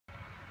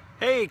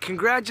Hey,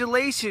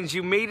 congratulations,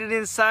 you made it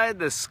inside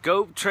the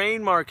Scope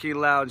Train Marketing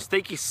Lounge.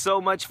 Thank you so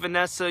much,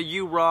 Vanessa,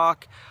 you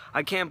rock.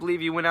 I can't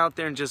believe you went out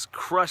there and just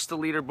crushed the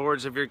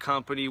leaderboards of your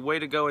company. Way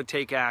to go and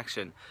take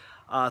action.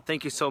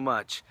 Thank you so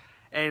much.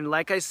 And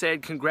like I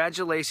said,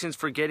 congratulations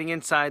for getting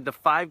inside the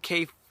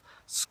 5K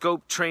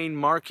Scope Train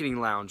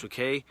Marketing Lounge,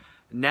 okay?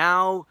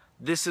 Now,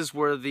 this is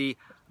where the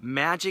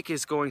magic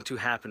is going to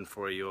happen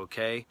for you,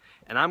 okay?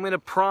 And I'm going to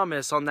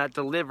promise on that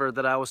deliver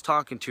that I was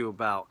talking to you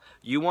about.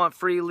 You want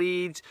free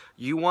leads,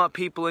 you want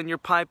people in your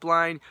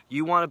pipeline,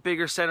 you want a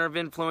bigger center of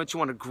influence, you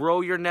want to grow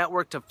your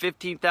network to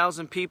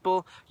 15,000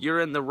 people, you're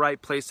in the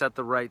right place at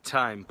the right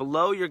time.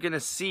 Below, you're going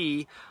to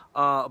see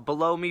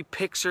below me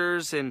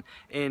pictures and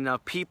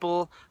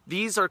people.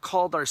 These are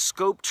called our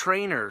Scope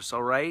trainers,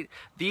 all right?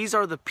 These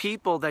are the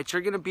people that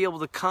you're going to be able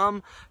to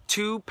come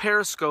to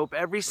Periscope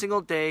every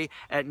single day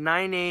at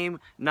 9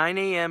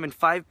 a.m. and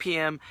 5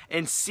 p.m.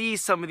 and see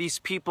some of these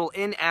people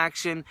in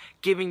action,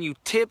 giving you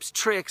tips,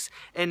 tricks,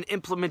 and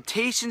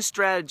implementation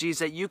strategies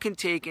that you can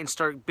take and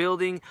start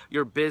building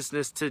your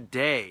business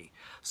today.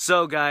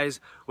 So guys,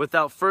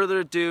 without further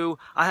ado,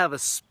 I have a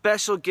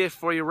special gift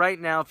for you right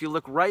now. If you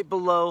look right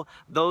below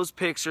those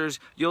pictures,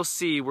 you'll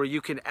see where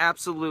you can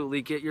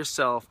absolutely get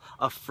yourself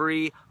a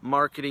free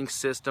marketing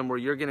system where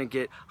you're going to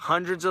get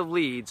hundreds of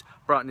leads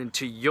brought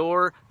into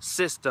your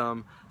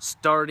system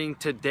starting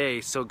today.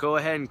 So go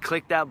ahead and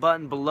click that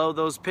button below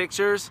those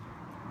pictures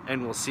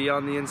and we'll see you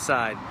on the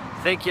inside.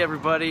 Thank you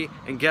everybody,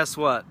 and guess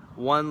what?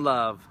 One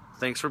love.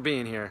 Thanks for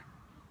being here.